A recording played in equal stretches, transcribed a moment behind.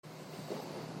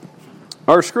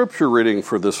Our scripture reading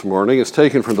for this morning is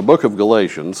taken from the book of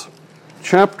Galatians,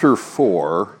 chapter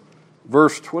 4,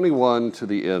 verse 21 to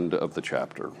the end of the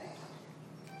chapter.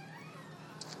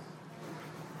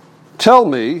 Tell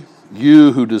me,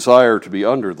 you who desire to be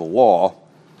under the law,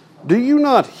 do you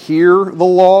not hear the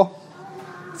law?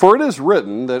 For it is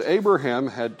written that Abraham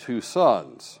had two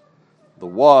sons, the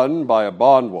one by a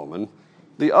bondwoman,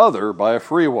 the other by a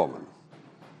free woman.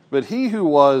 But he who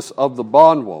was of the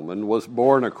bondwoman was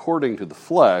born according to the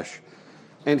flesh,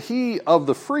 and he of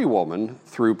the free woman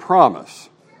through promise,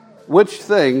 which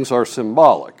things are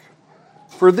symbolic.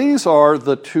 For these are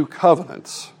the two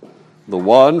covenants, the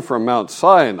one from Mount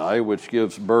Sinai, which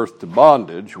gives birth to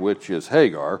bondage, which is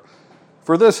Hagar.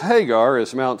 For this Hagar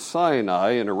is Mount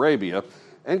Sinai in Arabia,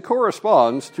 and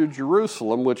corresponds to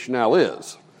Jerusalem, which now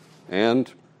is,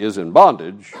 and is in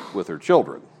bondage with her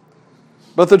children.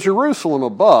 But the Jerusalem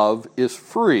above is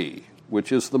free,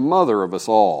 which is the mother of us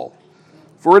all.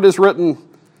 For it is written,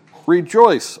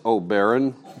 Rejoice, O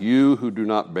barren, you who do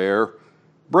not bear.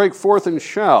 Break forth and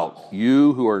shout,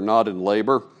 you who are not in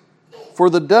labor. For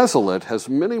the desolate has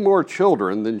many more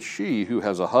children than she who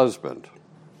has a husband.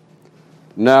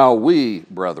 Now we,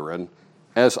 brethren,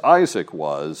 as Isaac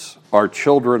was, are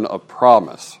children of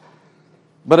promise.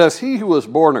 But as he who was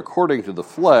born according to the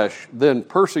flesh then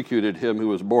persecuted him who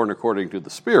was born according to the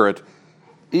Spirit,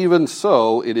 even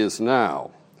so it is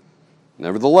now.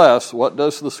 Nevertheless, what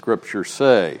does the Scripture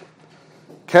say?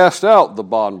 Cast out the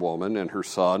bondwoman and her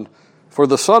son, for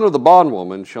the son of the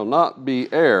bondwoman shall not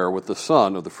be heir with the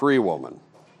son of the free woman.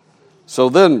 So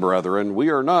then, brethren, we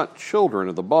are not children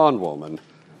of the bondwoman,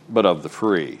 but of the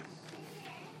free.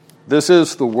 This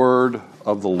is the word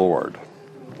of the Lord.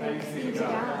 Thanks be to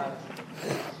God.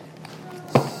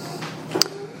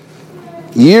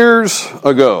 Years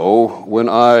ago, when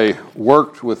I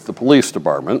worked with the police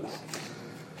department,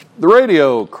 the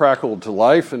radio crackled to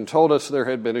life and told us there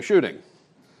had been a shooting.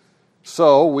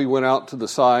 So we went out to the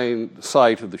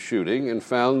site of the shooting and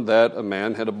found that a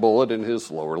man had a bullet in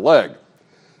his lower leg.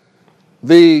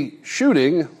 The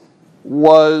shooting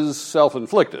was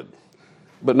self-inflicted,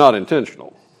 but not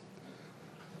intentional.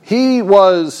 He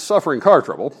was suffering car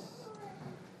trouble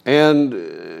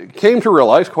and came to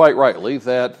realize, quite rightly,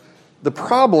 that the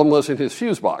problem was in his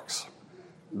fuse box.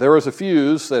 There was a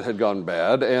fuse that had gone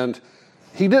bad, and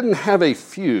he didn't have a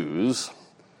fuse,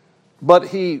 but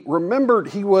he remembered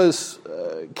he was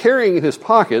carrying in his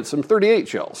pocket some .38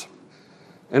 shells.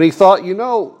 And he thought,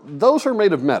 those are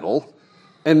made of metal,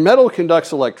 and metal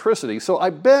conducts electricity, so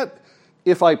I bet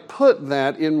if I put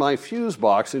that in my fuse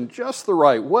box in just the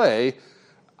right way,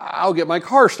 I'll get my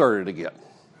car started again.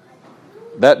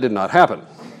 That did not happen.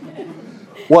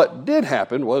 What did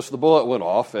happen was the bullet went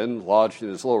off and lodged in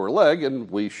his lower leg, and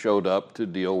we showed up to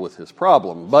deal with his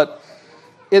problem. But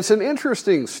it's an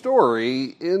interesting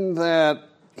story in that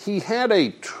he had a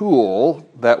tool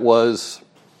that was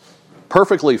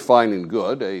perfectly fine and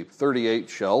good. A .38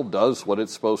 shell does what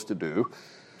it's supposed to do.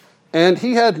 And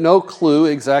he had no clue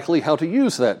exactly how to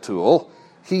use that tool.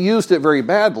 He used it very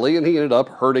badly, and he ended up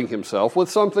hurting himself with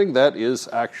something that is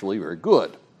actually very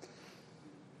good.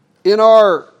 In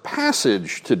our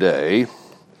passage today,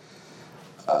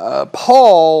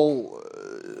 Paul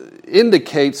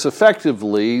indicates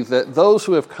effectively that those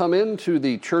who have come into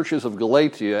the churches of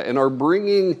Galatia and are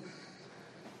bringing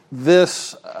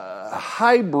this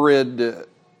hybrid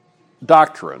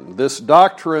doctrine, this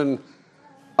doctrine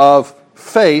of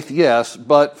faith, yes,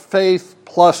 but faith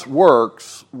plus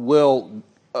works will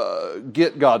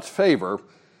get God's favor.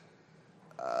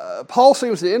 Paul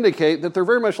seems to indicate that they're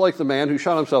very much like the man who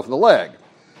shot himself in the leg.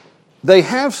 They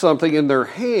have something in their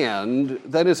hand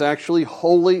that is actually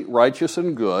holy, righteous,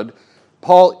 and good.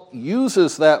 Paul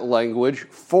uses that language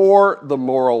for the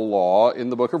moral law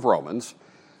in the book of Romans.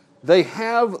 They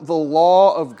have the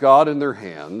law of God in their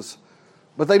hands,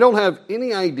 but they don't have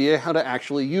any idea how to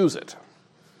actually use it.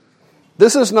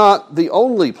 This is not the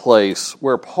only place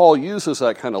where Paul uses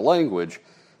that kind of language.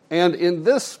 And in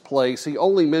this place, he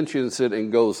only mentions it and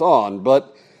goes on.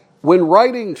 But when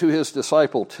writing to his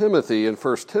disciple Timothy in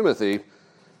 1 Timothy,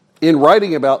 in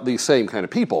writing about these same kind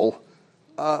of people,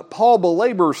 Paul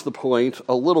belabors the point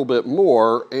a little bit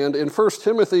more. And in 1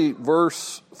 Timothy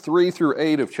verse 3 through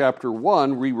 8 of chapter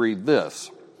 1, we read this.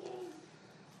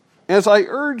 As I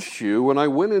urged you when I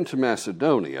went into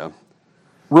Macedonia,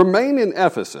 remain in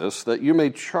Ephesus that you may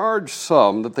charge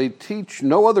some that they teach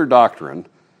no other doctrine,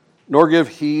 nor give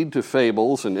heed to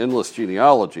fables and endless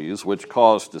genealogies, which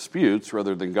cause disputes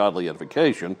rather than godly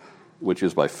edification, which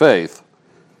is by faith.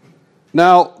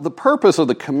 Now, the purpose of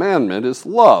the commandment is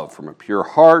love from a pure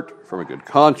heart, from a good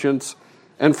conscience,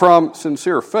 and from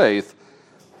sincere faith,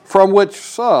 from which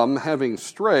some, having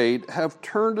strayed, have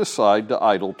turned aside to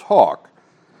idle talk,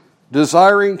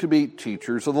 desiring to be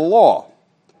teachers of the law,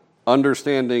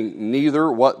 understanding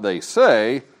neither what they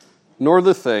say nor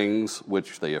the things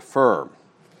which they affirm.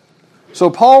 So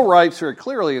Paul writes very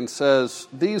clearly and says,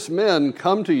 these men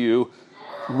come to you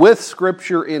with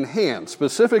Scripture in hand,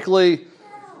 specifically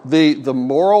the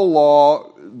moral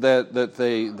law that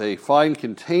they find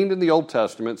contained in the Old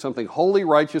Testament, something holy,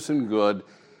 righteous, and good.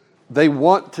 They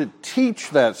want to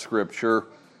teach that Scripture,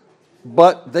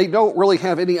 but they don't really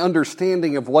have any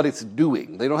understanding of what it's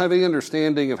doing. They don't have any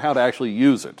understanding of how to actually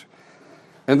use it.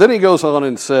 And then he goes on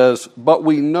and says, but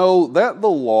we know that the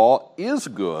law is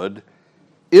good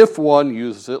if one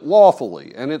uses it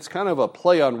lawfully. And it's kind of a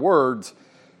play on words,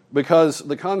 because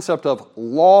the concept of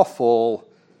lawful,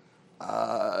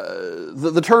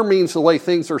 the term means the way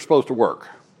things are supposed to work.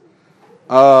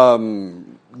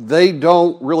 They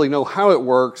don't really know how it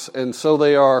works, and so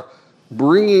they are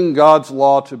bringing God's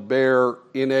law to bear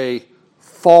in a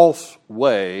false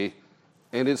way,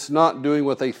 and it's not doing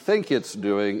what they think it's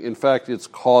doing. In fact, it's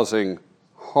causing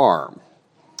harm.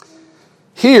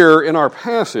 Here in our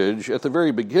passage, at the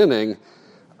very beginning,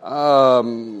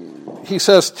 he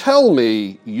says, tell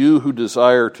me, you who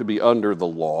desire to be under the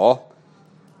law,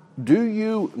 do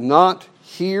you not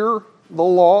hear the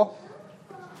law?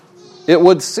 It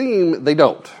would seem they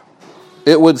don't.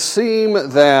 It would seem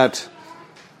that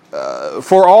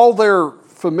for all their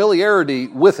familiarity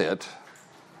with it,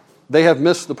 they have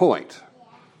missed the point.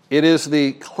 It is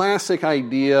the classic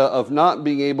idea of not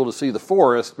being able to see the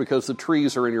forest because the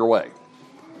trees are in your way.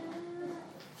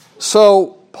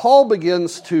 So Paul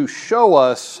begins to show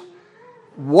us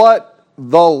what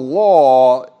the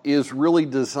law is really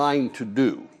designed to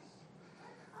do.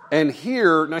 And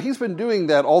here, now he's been doing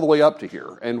that all the way up to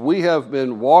here, and we have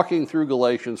been walking through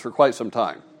Galatians for quite some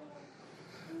time.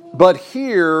 But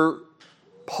here,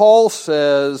 Paul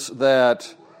says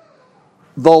that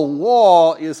the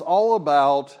law is all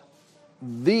about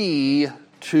the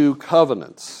two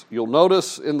covenants. You'll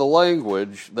notice in the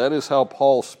language, that is how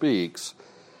Paul speaks.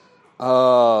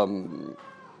 In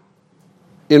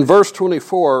verse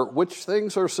 24, which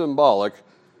things are symbolic,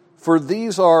 for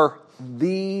these are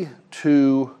the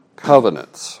two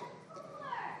covenants.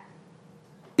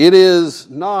 It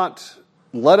is not,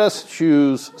 let us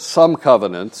choose some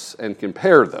covenants and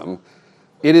compare them.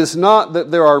 It is not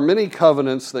that there are many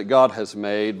covenants that God has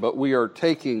made, but we are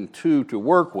taking two to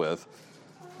work with.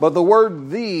 But the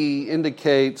word "the"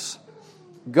 indicates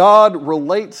God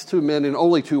relates to men in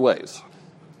only two ways.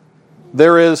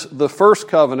 There is the first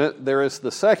covenant, there is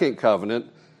the second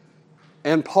covenant,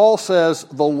 and Paul says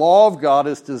the law of God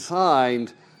is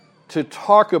designed to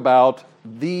talk about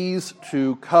these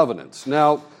two covenants.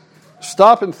 Now,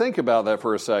 stop and think about that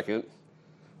for a second.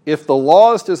 If the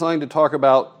law is designed to talk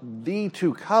about the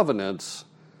two covenants,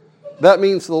 that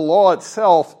means the law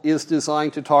itself is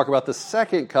designed to talk about the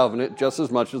second covenant just as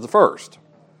much as the first,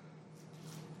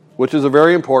 which is a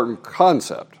very important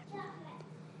concept.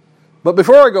 But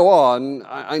before I go on,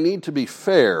 I need to be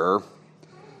fair.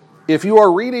 If you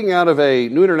are reading out of a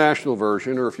New International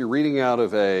Version, or if you're reading out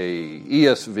of a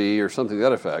ESV or something to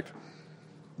that effect,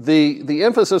 the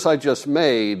emphasis I just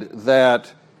made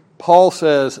that Paul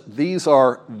says these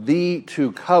are the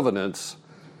two covenants,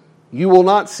 you will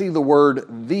not see the word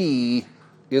 "the"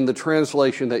 in the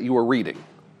translation that you are reading.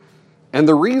 And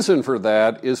the reason for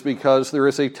that is because there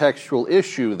is a textual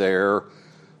issue there.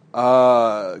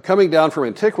 Coming down from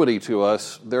antiquity to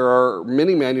us, there are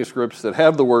many manuscripts that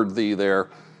have the word "the" there.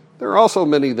 There are also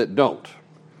many that don't.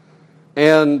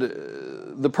 And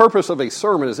the purpose of a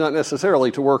sermon is not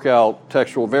necessarily to work out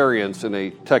textual variants in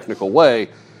a technical way,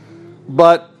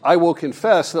 but I will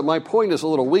confess that my point is a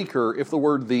little weaker if the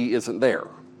word "the" isn't there.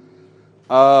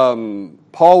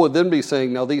 Paul would then be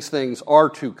saying, now these things are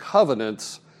two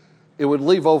covenants. It would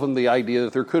leave open the idea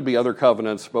that there could be other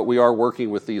covenants, but we are working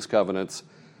with these covenants.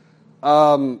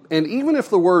 And even if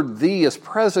the word "the" is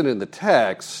present in the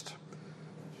text,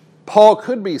 Paul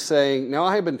could be saying, now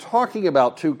I have been talking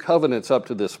about two covenants up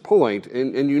to this point,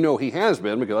 and you know he has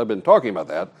been because I've been talking about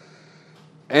that,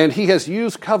 and he has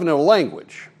used covenantal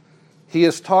language. He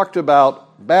has talked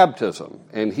about baptism,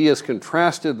 and he has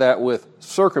contrasted that with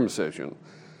circumcision.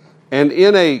 And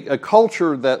in a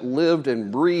culture that lived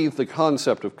and breathed the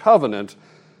concept of covenant,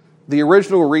 the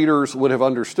original readers would have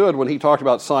understood when he talked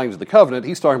about signs of the covenant,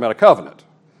 he's talking about a covenant.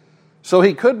 So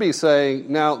he could be saying,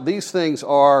 now these things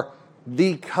are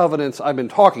the covenants I've been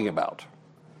talking about,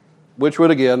 which would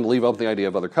again leave up the idea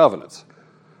of other covenants.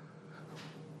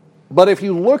 But if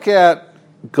you look at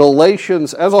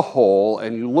Galatians as a whole,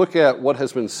 and you look at what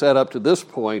has been set up to this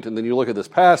point, and then you look at this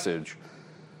passage,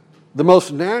 The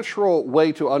most natural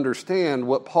way to understand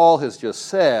what Paul has just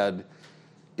said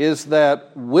is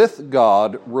that with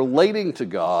God, relating to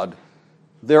God,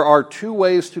 there are two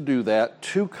ways to do that,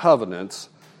 two covenants.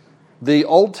 The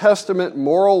Old Testament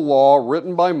moral law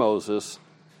written by Moses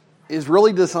is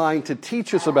really designed to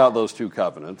teach us about those two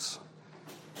covenants.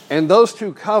 And those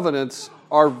two covenants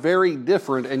are very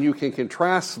different, and you can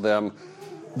contrast them.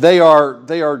 They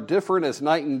are different as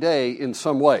night and day in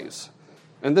some ways.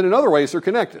 And then in other ways, they're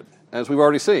connected, as we've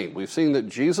already seen. We've seen that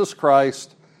Jesus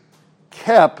Christ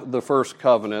kept the first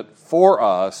covenant for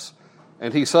us,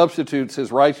 and he substitutes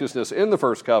his righteousness in the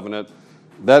first covenant.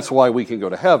 That's why we can go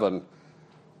to heaven.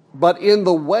 But in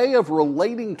the way of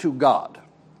relating to God,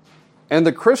 and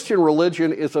the Christian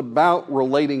religion is about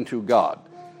relating to God.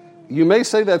 You may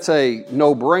say that's a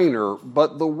no-brainer,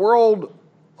 but the world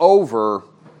over,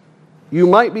 you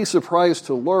might be surprised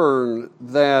to learn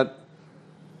that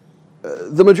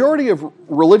the majority of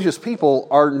religious people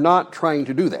are not trying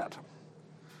to do that.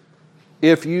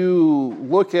 If you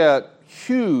look at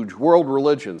huge world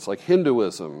religions like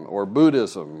Hinduism or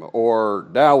Buddhism or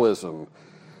Taoism,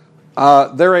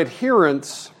 their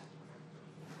adherents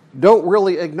don't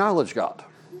really acknowledge God.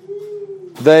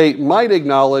 They might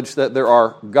acknowledge that there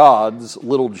are gods,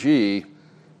 little g,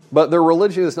 but their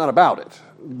religion is not about it.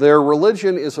 Their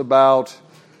religion is about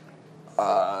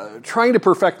trying to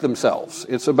perfect themselves.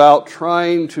 It's about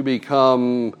trying to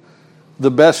become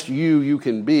the best you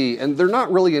can be, and they're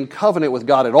not really in covenant with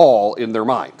God at all in their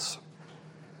minds.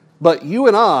 But you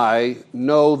and I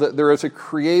know that there is a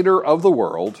creator of the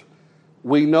world.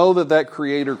 We know that that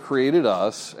creator created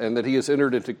us and that he has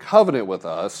entered into covenant with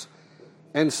us.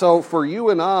 And so for you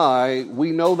and I,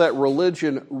 we know that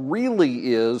religion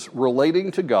really is relating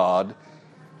to God,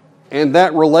 and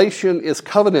that relation is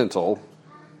covenantal.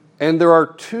 And there are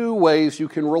two ways you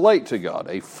can relate to God,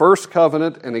 a first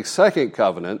covenant and a second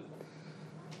covenant.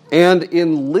 And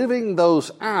in living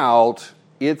those out,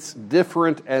 it's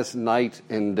different as night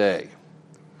and day.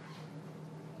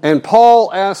 And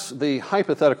Paul asks the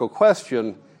hypothetical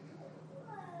question,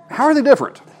 how are they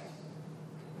different?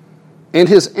 And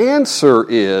his answer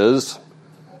is,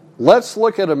 let's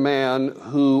look at a man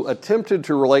who attempted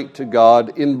to relate to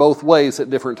God in both ways at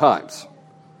different times.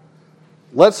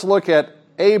 Let's look at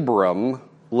Abram,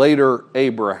 later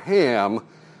Abraham.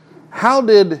 How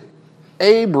did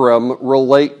Abram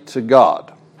relate to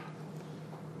God?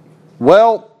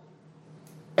 Well,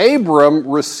 Abram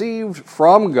received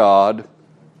from God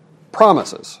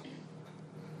promises.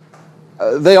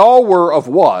 They all were of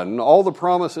one. All the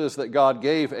promises that God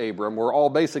gave Abram were all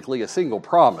basically a single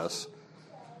promise.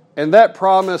 And that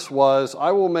promise was,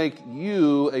 I will make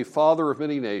you a father of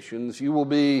many nations. You will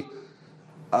be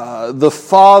the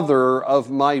father of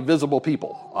my visible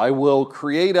people. I will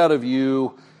create out of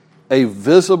you a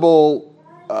visible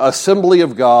assembly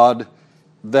of God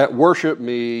that worship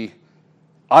me.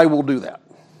 I will do that.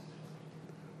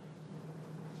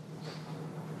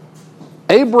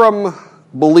 Abram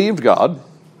believed God,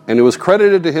 and it was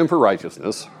credited to him for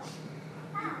righteousness,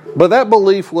 but that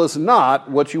belief was not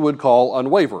what you would call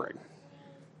unwavering.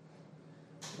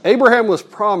 Abraham was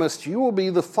promised, you will be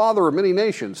the father of many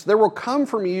nations. There will come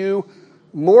from you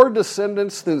more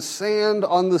descendants than sand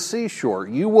on the seashore.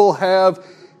 You will have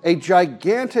a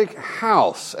gigantic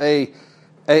house, a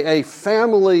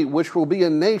family which will be a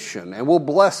nation and will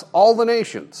bless all the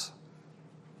nations.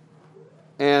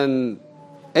 And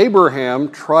Abraham,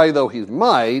 try though he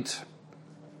might,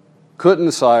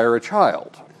 couldn't sire a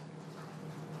child.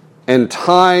 And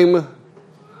time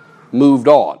moved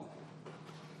on.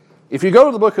 If you go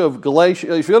to the book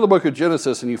of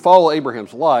Genesis and you follow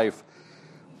Abraham's life,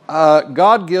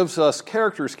 God gives us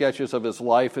character sketches of his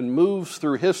life and moves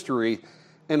through history,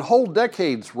 and whole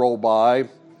decades roll by,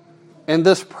 and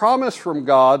this promise from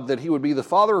God that he would be the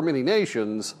father of many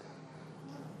nations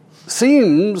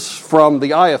seems, from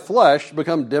the eye of flesh, to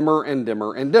become dimmer and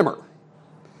dimmer and dimmer.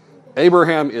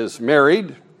 Abraham is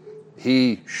married.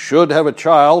 He should have a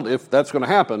child if that's going to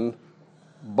happen,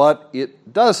 but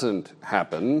it doesn't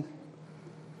happen.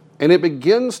 And it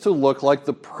begins to look like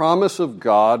the promise of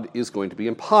God is going to be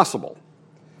impossible.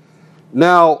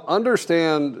 Now,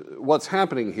 understand what's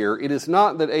happening here. It is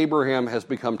not that Abraham has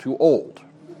become too old.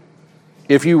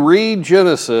 If you read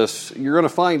Genesis, you're going to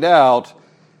find out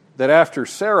that after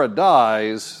Sarah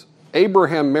dies,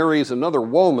 Abraham marries another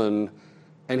woman,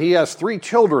 and he has 3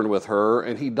 children with her,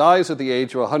 and he dies at the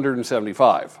age of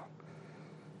 175.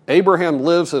 Abraham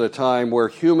lives at a time where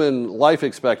human life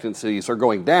expectancies are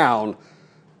going down,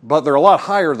 but they're a lot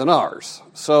higher than ours.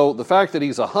 So the fact that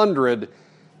he's 100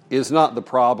 is not the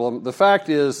problem. The fact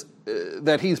is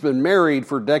that he's been married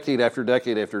for decade after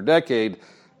decade after decade,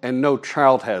 and no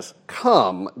child has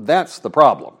come. That's the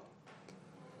problem.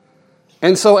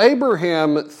 And so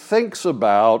Abraham thinks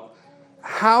about,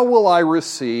 how will I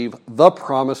receive the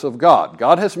promise of God?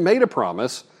 God has made a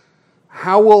promise.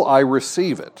 How will I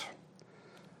receive it?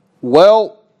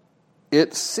 Well,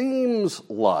 it seems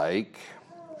like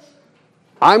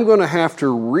I'm going to have to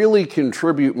really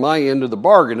contribute my end of the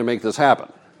bargain to make this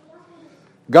happen.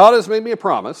 God has made me a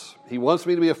promise. He wants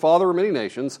me to be a father of many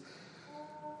nations.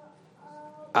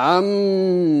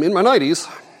 I'm in my 90s,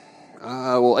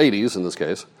 80s in this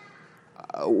case.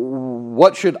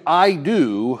 What should I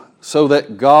do so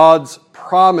that God's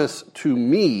promise to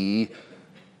me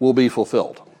will be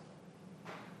fulfilled?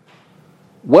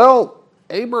 Well,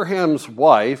 Abraham's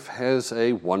wife has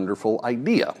a wonderful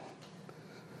idea.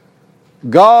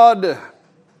 God,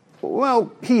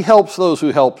 well, he helps those who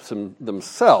help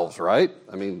themselves, right?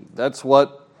 I mean, that's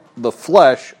what the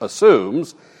flesh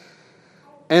assumes.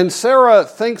 And Sarah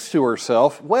thinks to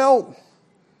herself, well,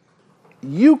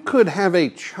 you could have a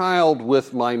child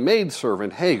with my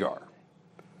maidservant Hagar.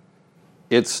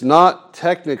 It's not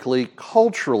technically,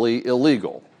 culturally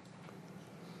illegal.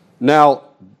 Now,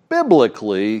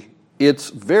 biblically, it's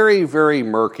very, very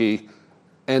murky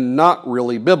and not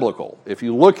really biblical. If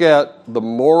you look at the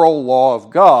moral law of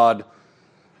God,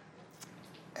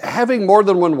 having more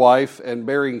than one wife and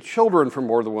bearing children from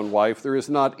more than one wife, there is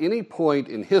not any point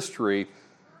in history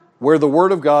where the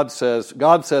Word of God says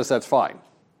that's fine.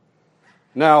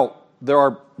 Now, there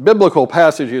are biblical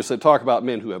passages that talk about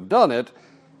men who have done it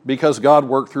because God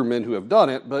worked through men who have done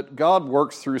it, but God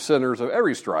works through sinners of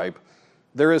every stripe.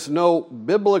 There is no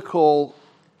biblical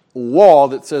law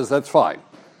that says that's fine.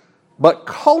 But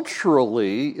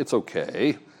culturally, it's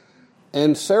okay.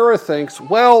 And Sarah thinks,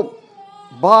 well,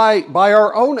 by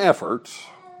our own efforts,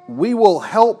 we will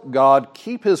help God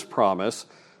keep his promise.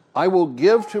 I will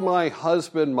give to my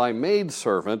husband my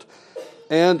maidservant,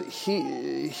 and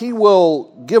he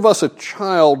will give us a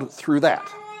child through that.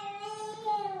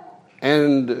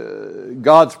 And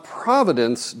God's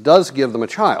providence does give them a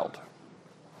child.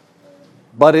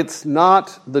 But it's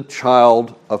not the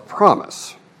child of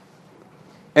promise.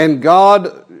 And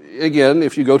God, again,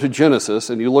 if you go to Genesis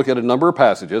and you look at a number of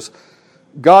passages,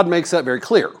 God makes that very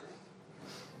clear.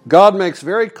 God makes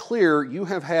very clear, you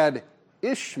have had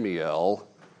Ishmael,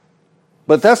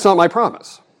 but that's not my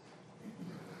promise.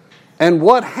 And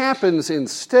what happens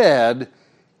instead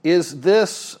is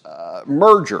this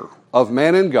merger of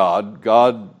man and God,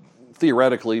 God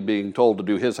theoretically being told to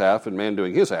do his half and man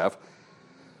doing his half,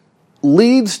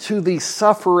 leads to the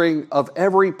suffering of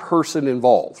every person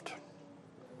involved.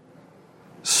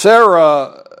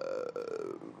 Sarah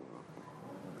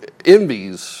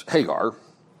envies Hagar.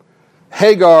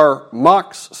 Hagar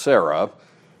mocks Sarah.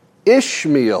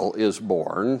 Ishmael is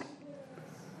born.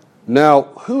 Now,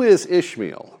 who is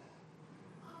Ishmael?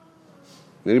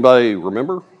 Anybody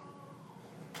remember?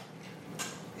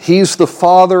 He's the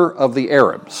father of the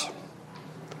Arabs.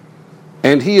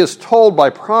 And he is told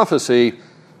by prophecy,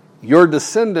 your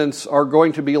descendants are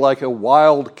going to be like a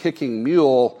wild kicking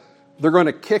mule. They're going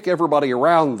to kick everybody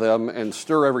around them and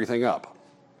stir everything up.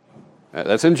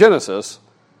 That's in Genesis.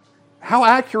 How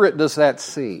accurate does that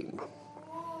seem?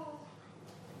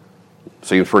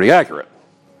 Seems pretty accurate.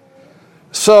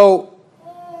 So,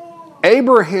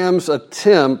 Abraham's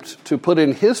attempt to put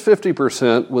in his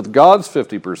 50% with God's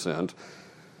 50%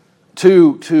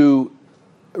 to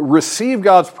receive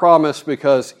God's promise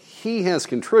because he has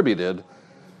contributed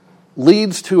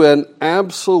leads to an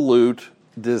absolute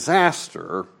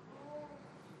disaster,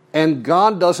 and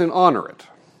God doesn't honor it.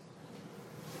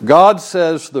 God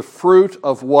says the fruit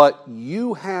of what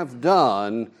you have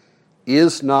done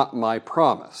is not my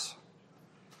promise.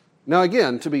 Now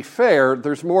again, to be fair,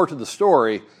 there's more to the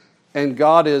story, and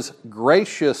God is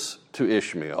gracious to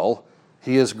Ishmael.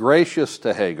 He is gracious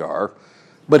to Hagar,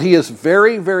 but he is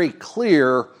very, very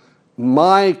clear,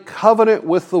 my covenant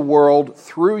with the world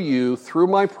through you, through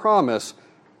my promise,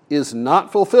 is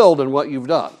not fulfilled in what you've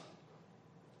done.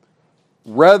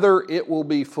 Rather, it will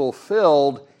be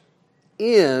fulfilled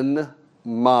in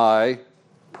my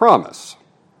promise.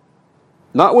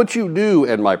 Not what you do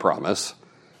in my promise.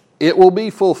 It will be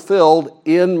fulfilled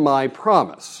in my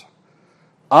promise.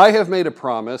 I have made a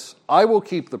promise. I will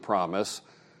keep the promise.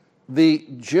 The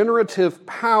generative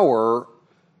power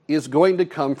is going to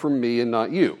come from me and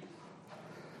not you.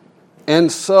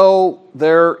 And so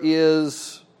there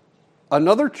is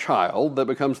another child that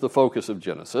becomes the focus of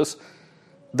Genesis.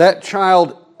 That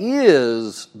child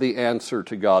is the answer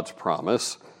to God's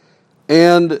promise.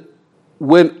 And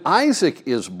when Isaac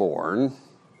is born,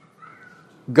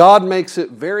 God makes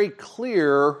it very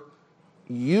clear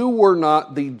you were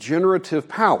not the generative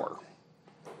power.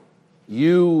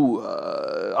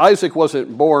 Isaac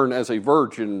wasn't born as a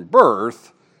virgin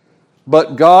birth,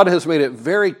 but God has made it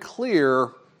very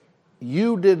clear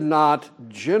you did not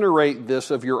generate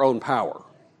this of your own power.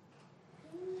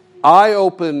 I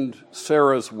opened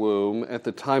Sarah's womb at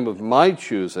the time of my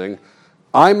choosing.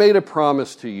 I made a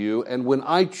promise to you, and when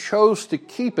I chose to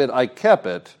keep it, I kept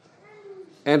it.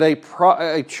 And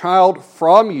a child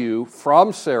from you,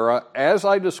 from Sarah, as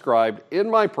I described in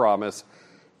my promise,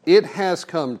 it has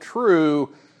come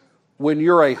true when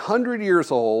you're 100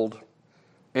 years old,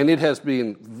 and it has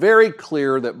been very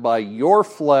clear that by your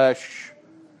flesh,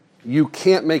 you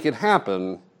can't make it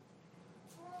happen.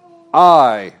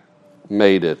 I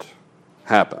made it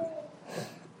happen.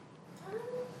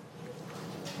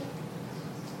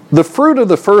 The fruit of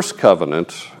the first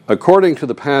covenant, according to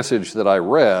the passage that I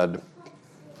read,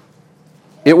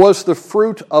 it was the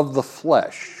fruit of the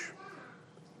flesh.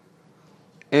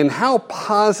 And how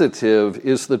positive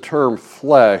is the term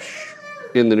flesh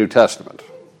in the New Testament?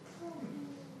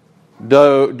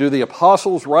 Do the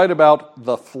apostles write about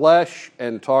the flesh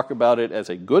and talk about it as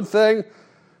a good thing?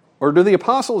 Or do the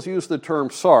apostles use the term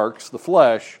sarx, the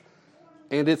flesh,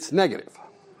 and it's negative?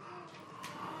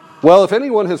 Well, if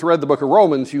anyone has read the book of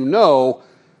Romans, you know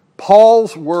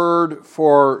Paul's word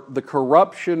for the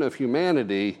corruption of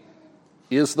humanity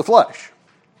is the flesh.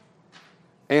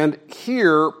 And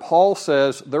here, Paul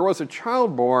says there was a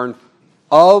child born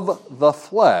of the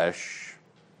flesh.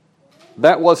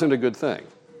 That wasn't a good thing.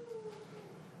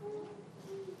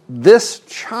 This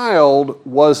child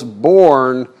was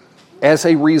born as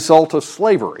a result of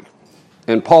slavery.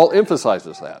 And Paul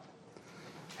emphasizes that.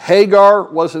 Hagar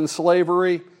was in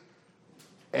slavery.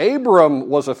 Abram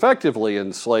was effectively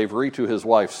in slavery to his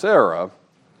wife Sarah.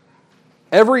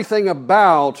 Everything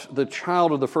about the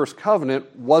child of the first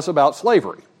covenant was about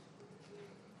slavery.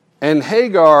 And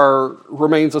Hagar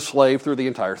remains a slave through the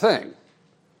entire thing.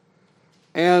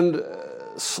 And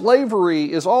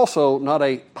slavery is also not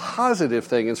a positive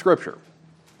thing in Scripture.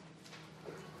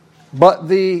 But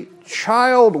the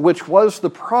child which was the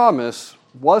promise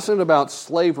wasn't about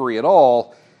slavery at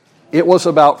all. It was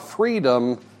about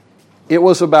freedom. It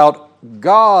was about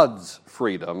God's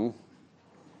freedom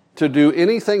to do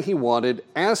anything he wanted,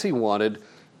 as he wanted,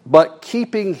 but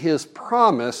keeping his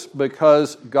promise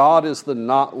because God is the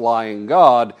not lying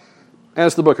God,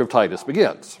 as the book of Titus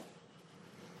begins.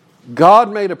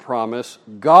 God made a promise.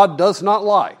 God does not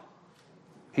lie.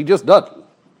 He just doesn't.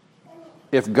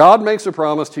 If God makes a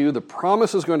promise to you, the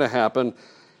promise is going to happen.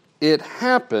 It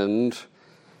happened,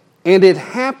 and it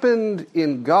happened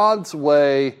in God's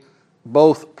way,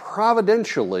 both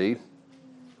providentially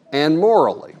and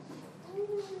morally.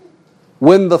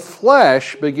 When the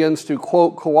flesh begins to,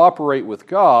 quote, cooperate with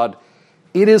God,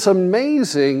 it is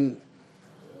amazing,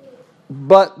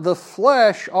 but the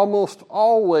flesh almost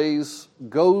always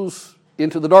goes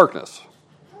into the darkness.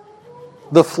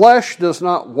 The flesh does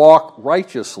not walk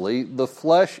righteously. The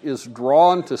flesh is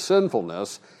drawn to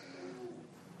sinfulness.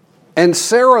 And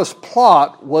Sarah's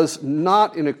plot was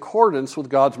not in accordance with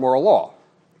God's moral law.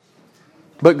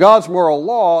 But God's moral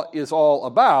law is all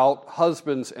about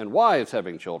husbands and wives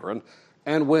having children.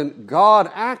 And when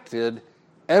God acted,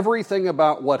 everything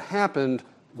about what happened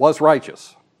was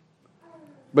righteous.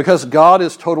 Because God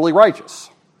is totally righteous.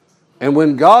 And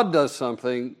when God does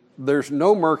something, there's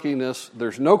no murkiness,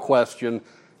 there's no question.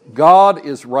 God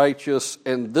is righteous,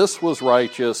 and this was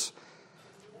righteous.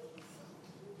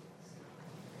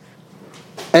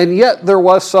 And yet there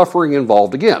was suffering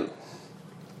involved again.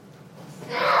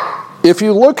 If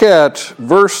you look at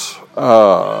verse 9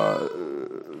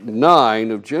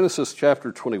 of Genesis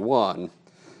chapter 21,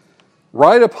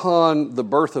 right upon the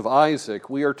birth of Isaac,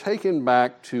 we are taken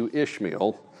back to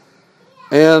Ishmael,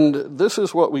 and this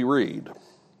is what we read.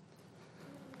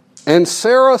 And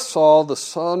Sarah saw the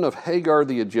son of Hagar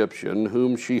the Egyptian,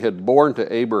 whom she had borne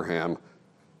to Abraham,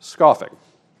 scoffing.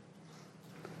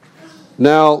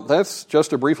 Now, that's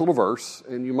just a brief little verse,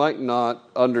 and you might not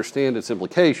understand its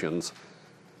implications,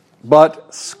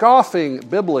 but scoffing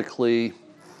biblically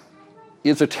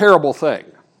is a terrible thing.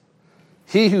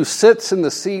 He who sits in the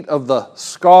seat of the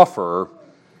scoffer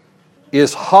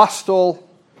is hostile,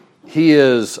 he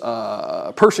is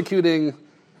persecuting,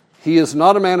 he is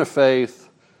not a man of faith,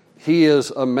 he is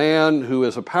a man who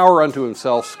is a power unto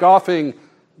himself. Scoffing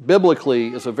biblically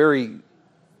is a very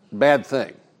bad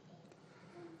thing.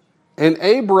 And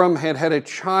Abram had had a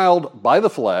child by the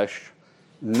flesh.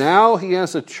 Now he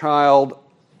has a child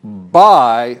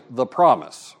by the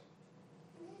promise.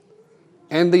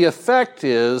 And the effect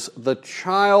is the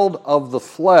child of the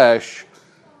flesh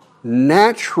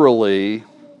naturally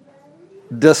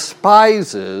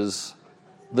despises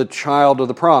the child of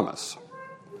the promise.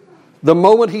 The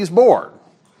moment he's born,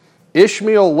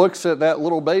 Ishmael looks at that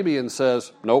little baby and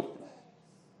says, nope,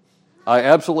 I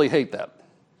absolutely hate that.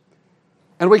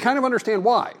 And we kind of understand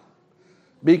why.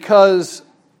 Because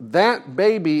that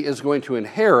baby is going to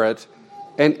inherit,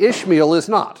 and Ishmael is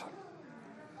not.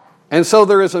 And so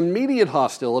there is immediate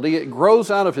hostility. It grows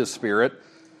out of his spirit.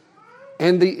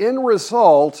 And the end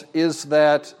result is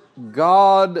that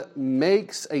God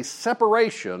makes a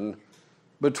separation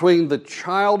between the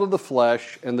child of the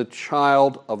flesh and the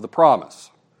child of the promise.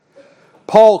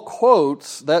 Paul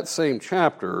quotes that same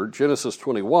chapter, Genesis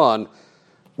 21,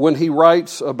 when he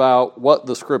writes about what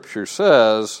the Scripture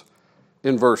says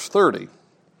in verse 30.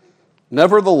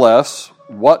 Nevertheless,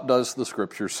 what does the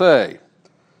Scripture say?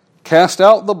 Cast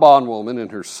out the bondwoman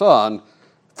and her son,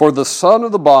 for the son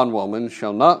of the bondwoman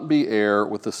shall not be heir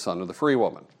with the son of the free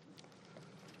woman.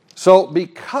 So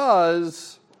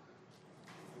because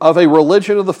of a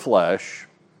religion of the flesh,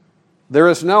 there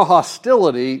is now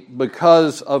hostility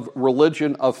because of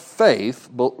religion of faith,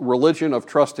 religion of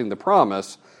trusting the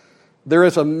promise. There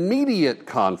is immediate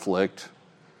conflict,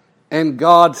 and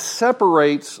God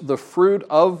separates the fruit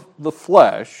of the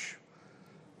flesh,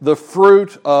 the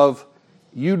fruit of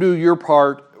you do your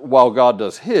part while God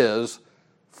does his,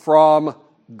 from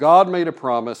God made a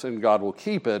promise and God will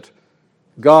keep it.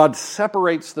 God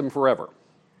separates them forever.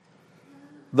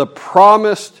 The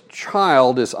promised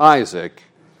child is Isaac.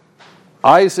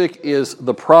 Isaac is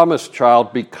the promised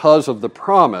child because of the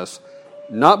promise,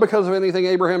 not because of anything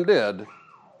Abraham did.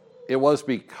 It was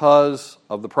because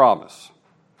of the promise.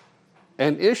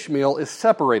 And Ishmael is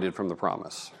separated from the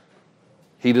promise.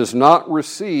 He does not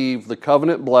receive the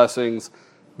covenant blessings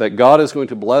that God is going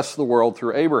to bless the world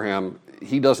through Abraham.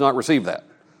 He does not receive that.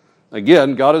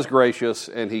 Again, God is gracious,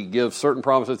 and he gives certain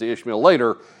promises to Ishmael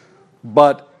later,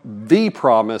 but the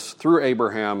promise through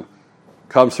Abraham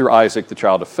comes through Isaac, the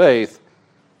child of faith,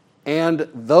 and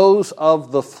those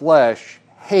of the flesh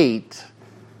hate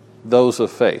those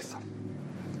of faith.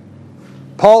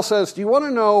 Paul says, do you want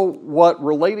to know what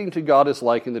relating to God is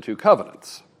like in the two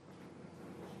covenants?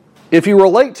 If you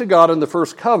relate to God in the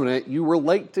first covenant, you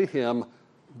relate to him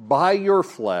by your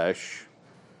flesh,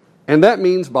 and that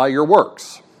means by your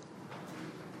works.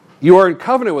 You are in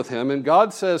covenant with him, and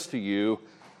God says to you,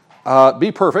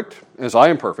 be perfect, as I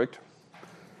am perfect.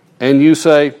 And you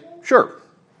say, sure,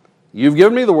 you've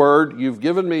given me the word, you've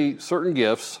given me certain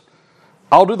gifts,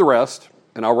 I'll do the rest,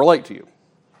 and I'll relate to you.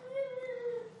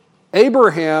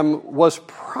 Abraham was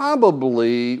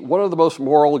probably one of the most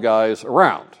moral guys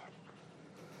around.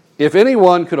 If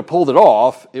anyone could have pulled it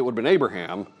off, it would have been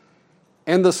Abraham.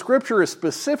 And the Scripture is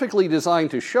specifically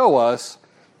designed to show us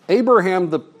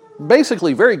Abraham, the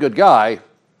basically very good guy,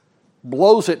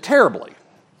 blows it terribly.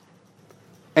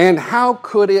 And how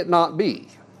could it not be?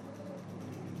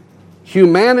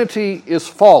 Humanity is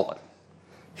fallen.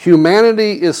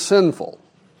 Humanity is sinful.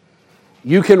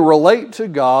 You can relate to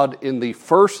God in the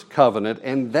first covenant,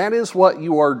 and that is what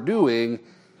you are doing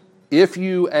if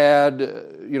you add,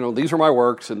 these are my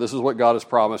works, and this is what God has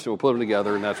promised, and we'll put them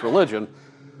together, and that's religion.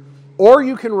 Or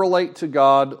you can relate to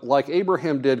God like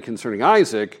Abraham did concerning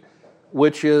Isaac,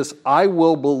 which is, I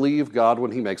will believe God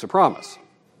when he makes a promise.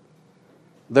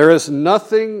 There is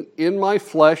nothing in my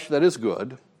flesh that is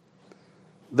good.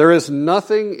 There is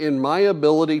nothing in my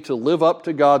ability to live up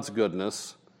to God's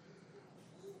goodness,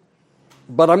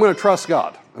 but I'm going to trust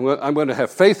God. I'm going to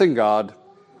have faith in God.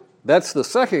 That's the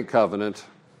second covenant.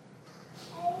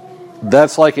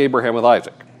 That's like Abraham with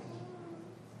Isaac.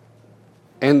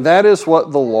 And that is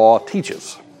what the law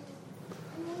teaches.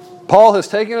 Paul has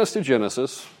taken us to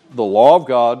Genesis, the law of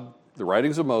God, the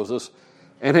writings of Moses,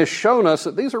 and has shown us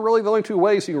that these are really the only two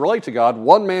ways you can relate to God.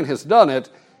 One man has done it,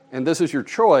 and this is your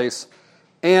choice.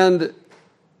 And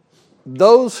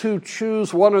those who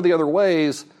choose one or the other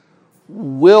ways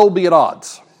will be at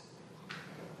odds.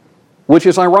 Which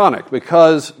is ironic,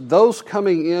 because those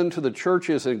coming into the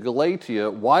churches in Galatia,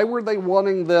 why were they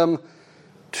wanting them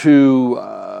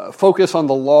to focus on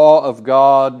the law of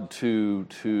God,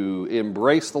 to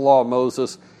embrace the law of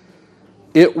Moses?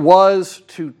 It was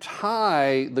to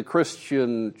tie the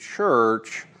Christian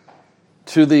church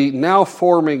to the now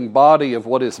forming body of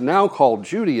what is now called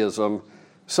Judaism,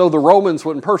 so the Romans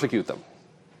wouldn't persecute them.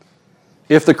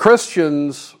 If the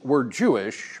Christians were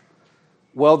Jewish,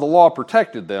 well, the law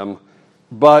protected them,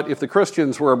 but if the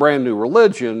Christians were a brand new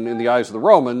religion in the eyes of the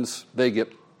Romans, they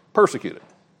get persecuted.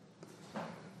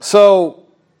 So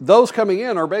those coming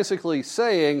in are basically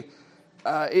saying,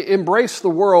 embrace the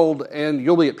world and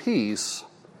you'll be at peace.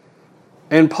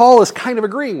 And Paul is kind of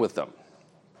agreeing with them.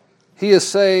 He is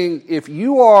saying, if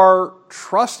you are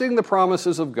trusting the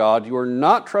promises of God, you are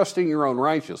not trusting your own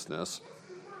righteousness,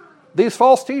 these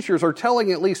false teachers are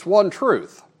telling at least one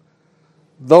truth.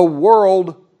 The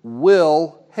world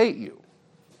will hate you.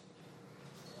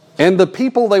 And the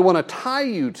people they want to tie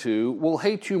you to will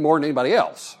hate you more than anybody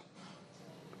else.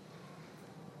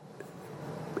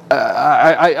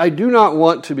 I do not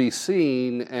want to be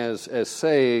seen as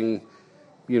saying,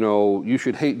 you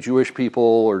should hate Jewish people,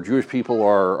 or Jewish people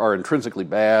are intrinsically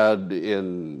bad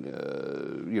in,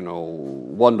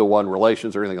 one-to-one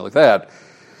relations or anything like that.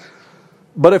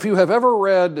 But if you have ever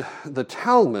read the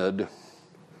Talmud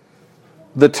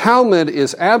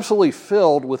is absolutely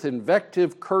filled with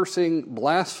invective, cursing,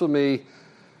 blasphemy,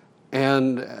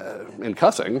 and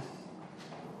cussing,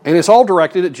 and it's all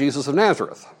directed at Jesus of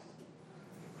Nazareth.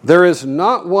 There is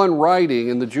not one writing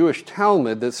in the Jewish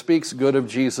Talmud that speaks good of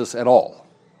Jesus at all.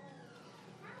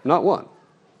 Not one.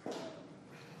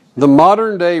 The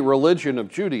modern-day religion of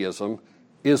Judaism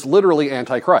is literally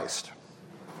Antichrist.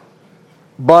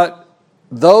 But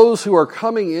those who are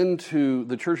coming into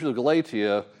the churches of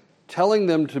Galatia, telling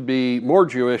them to be more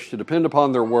Jewish, to depend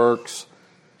upon their works,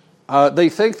 they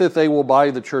think that they will buy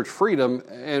the church freedom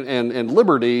and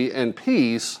liberty and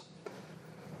peace,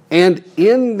 and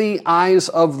in the eyes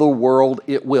of the world,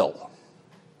 it will.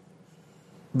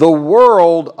 The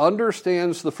world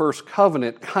understands the first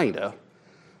covenant, kinda.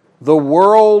 The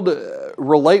world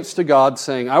relates to God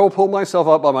saying, I will pull myself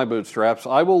up by my bootstraps,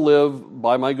 I will live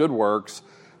by my good works,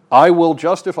 I will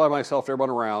justify myself to everyone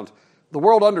around. The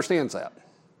world understands that.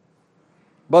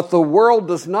 But the world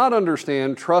does not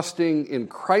understand trusting in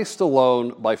Christ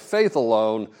alone, by faith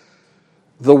alone.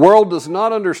 The world does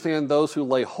not understand those who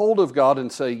lay hold of God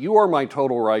and say, you are my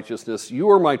total righteousness, you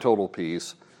are my total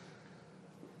peace.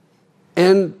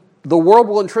 And the world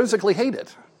will intrinsically hate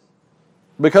it,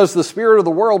 because the spirit of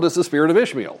the world is the spirit of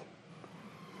Ishmael.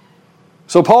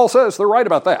 So Paul says they're right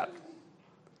about that.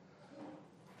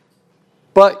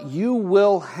 But you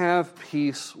will have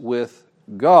peace with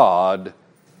God.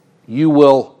 You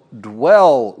will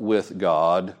dwell with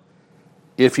God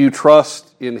if you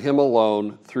trust in Him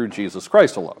alone through Jesus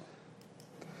Christ alone.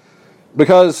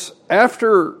 Because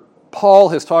after Paul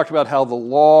has talked about how the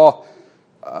law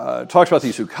talks about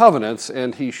these two covenants,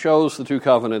 and he shows the two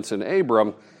covenants in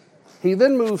Abram, he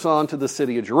then moves on to the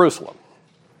city of Jerusalem.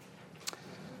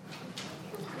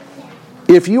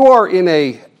 If you are in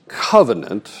a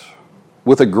covenant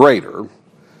with a greater,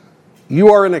 you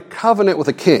are in a covenant with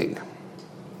a king.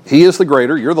 He is the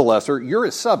greater, you're the lesser, you're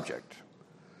his subject.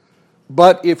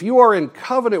 But if you are in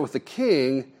covenant with the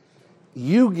king,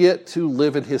 you get to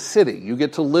live in his city. You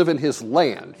get to live in his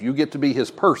land. You get to be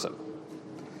his person.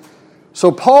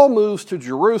 So Paul moves to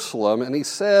Jerusalem, and he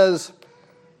says,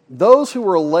 those who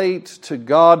relate to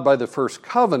God by the first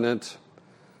covenant,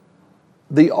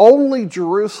 the only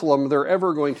Jerusalem they're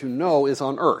ever going to know is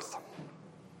on earth.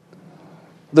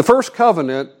 The first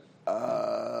covenant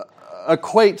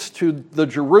equates to the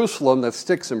Jerusalem that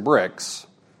sticks and bricks,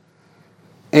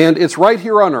 and it's right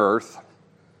here on earth,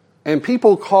 and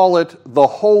people call it the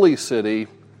holy city,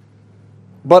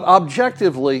 but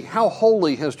objectively, how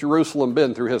holy has Jerusalem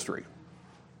been through history?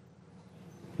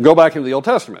 Go back into the Old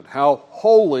Testament. How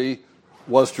holy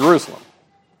was Jerusalem?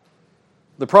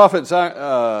 The prophet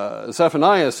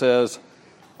Zephaniah says,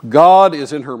 God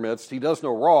is in her midst, He does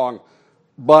no wrong,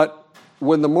 but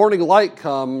when the morning light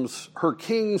comes, her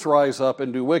kings rise up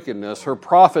and do wickedness, her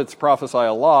prophets prophesy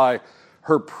a lie,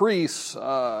 her priests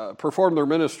perform their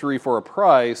ministry for a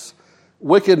price,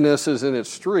 wickedness is in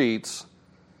its streets.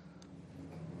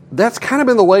 That's kind of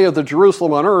been the way of the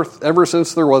Jerusalem on earth ever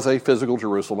since there was a physical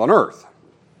Jerusalem on earth.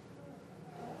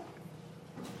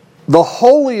 The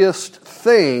holiest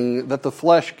thing that the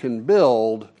flesh can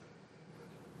build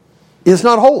is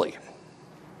not holy.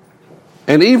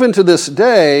 And even to this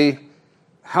day,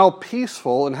 how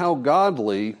peaceful and how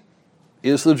godly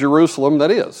is the Jerusalem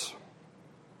that is.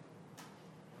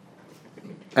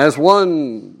 As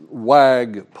one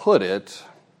wag put it,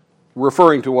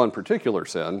 referring to one particular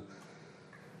sin,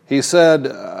 he said,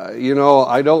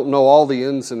 I don't know all the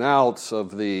ins and outs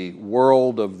of the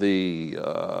world of the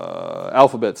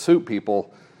alphabet soup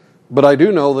people, but I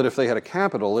do know that if they had a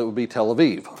capital, it would be Tel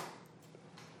Aviv.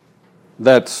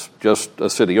 That's just a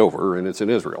city over, and it's in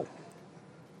Israel.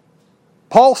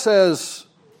 Paul says,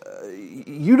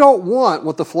 you don't want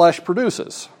what the flesh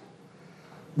produces.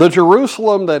 The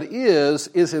Jerusalem that is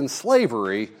in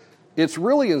slavery. It's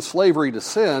really in slavery to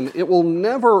sin. It will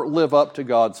never live up to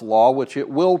God's law, which it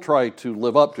will try to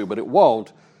live up to, but it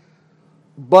won't.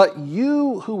 But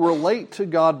you who relate to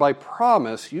God by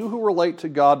promise, you who relate to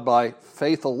God by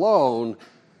faith alone,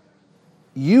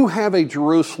 you have a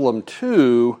Jerusalem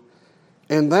too,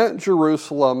 and that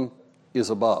Jerusalem is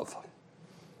above,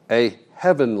 a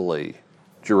heavenly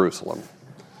Jerusalem.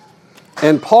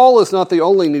 And Paul is not the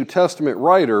only New Testament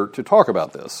writer to talk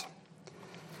about this.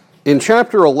 In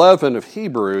chapter 11 of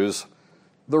Hebrews,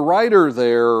 the writer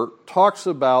there talks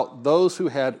about those who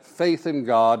had faith in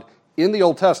God in the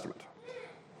Old Testament.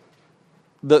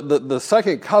 The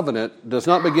second covenant does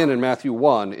not begin in Matthew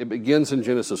 1, it begins in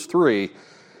Genesis 3.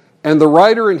 And the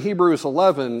writer in Hebrews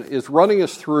 11 is running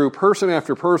us through person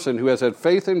after person who has had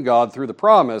faith in God through the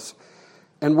promise.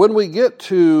 And when we get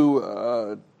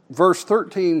to verse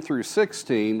 13 through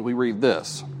 16, we read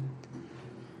this.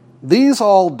 These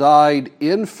all died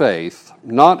in faith,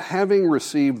 not having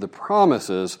received the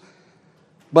promises,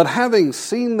 but having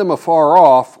seen them afar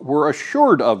off, were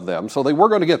assured of them. So they were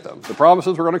going to get them. The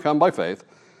promises were going to come by faith.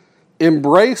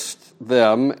 Embraced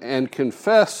them and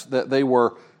confessed that they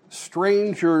were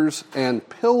strangers and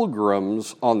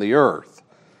pilgrims on the earth.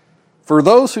 For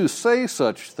those who say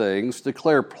such things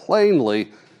declare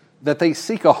plainly that they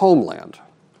seek a homeland.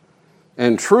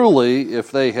 And truly,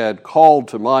 if they had called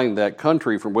to mind that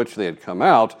country from which they had come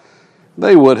out,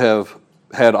 they would have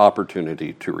had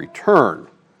opportunity to return.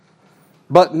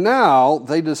 But now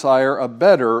they desire a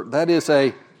better, that is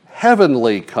a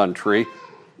heavenly country.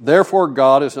 Therefore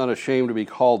God is not ashamed to be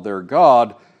called their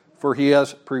God, for he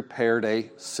has prepared a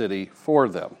city for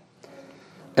them.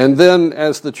 And then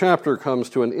as the chapter comes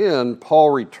to an end, Paul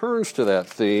returns to that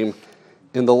theme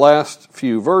in the last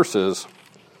few verses.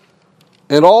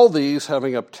 And all these,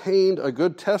 having obtained a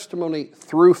good testimony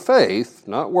through faith,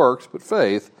 not works, but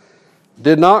faith,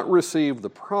 did not receive the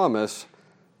promise,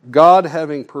 God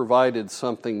having provided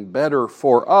something better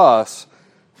for us,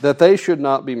 that they should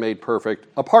not be made perfect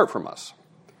apart from us.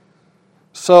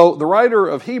 So the writer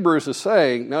of Hebrews is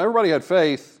saying, now everybody had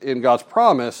faith in God's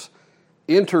promise,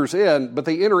 enters in, but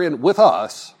they enter in with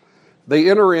us. They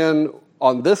enter in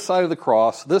on this side of the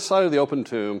cross, this side of the open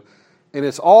tomb, and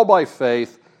it's all by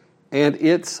faith, and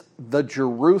it's the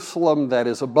Jerusalem that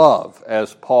is above,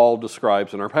 as Paul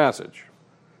describes in our passage.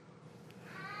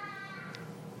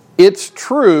 It's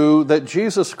true that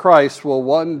Jesus Christ will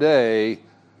one day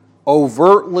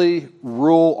overtly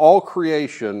rule all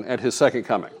creation at his second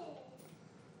coming.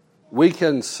 We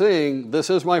can sing, "This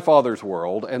is my Father's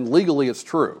world," and legally it's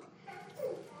true.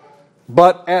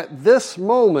 But at this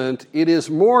moment, it is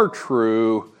more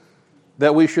true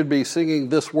that we should be singing,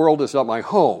 "This world is not my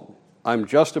home. I'm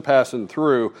just a passing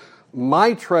through.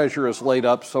 My treasure is laid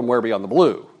up somewhere beyond the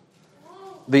blue.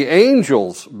 The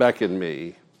angels beckon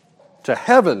me to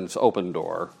heaven's open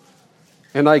door,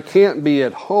 and I can't be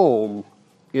at home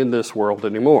in this world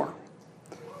anymore."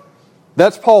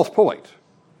 That's Paul's point.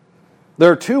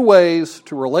 There are two ways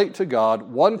to relate to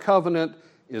God. One covenant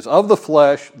is of the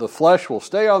flesh. The flesh will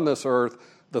stay on this earth.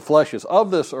 The flesh is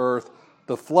of this earth.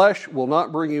 The flesh will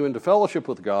not bring you into fellowship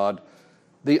with God.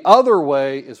 The other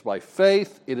way is by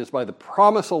faith. It is by the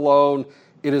promise alone.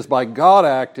 It is by God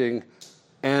acting.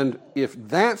 And if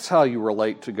that's how you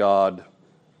relate to God,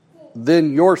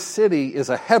 then your city is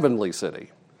a heavenly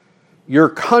city. Your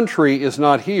country is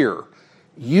not here.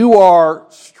 You are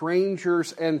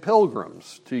strangers and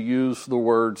pilgrims, to use the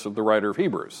words of the writer of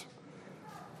Hebrews.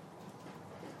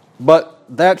 But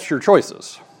that's your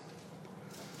choices.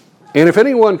 And if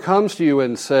anyone comes to you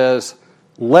and says,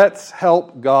 "Let's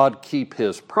help God keep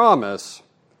his promise,"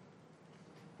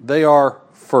 they are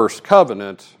first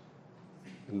covenant,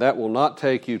 and that will not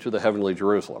take you to the heavenly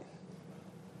Jerusalem.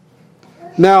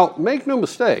 Now, make no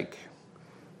mistake,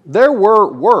 there were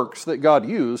works that God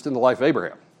used in the life of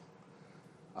Abraham.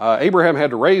 Abraham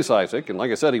had to raise Isaac, and like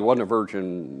I said, he wasn't a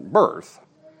virgin birth.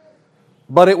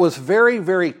 But it was very,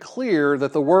 very clear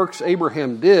that the works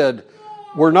Abraham did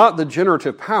were not the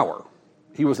generative power.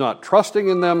 He was not trusting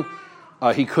in them.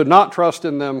 He could not trust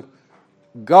in them.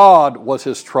 God was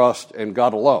his trust, and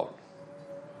God alone.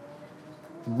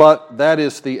 But that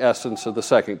is the essence of the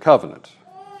second covenant.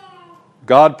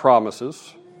 God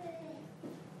promises,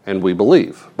 and we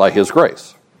believe by his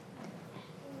grace.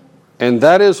 And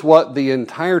that is what the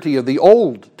entirety of the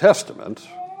Old Testament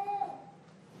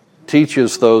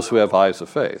teaches those who have eyes of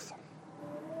faith.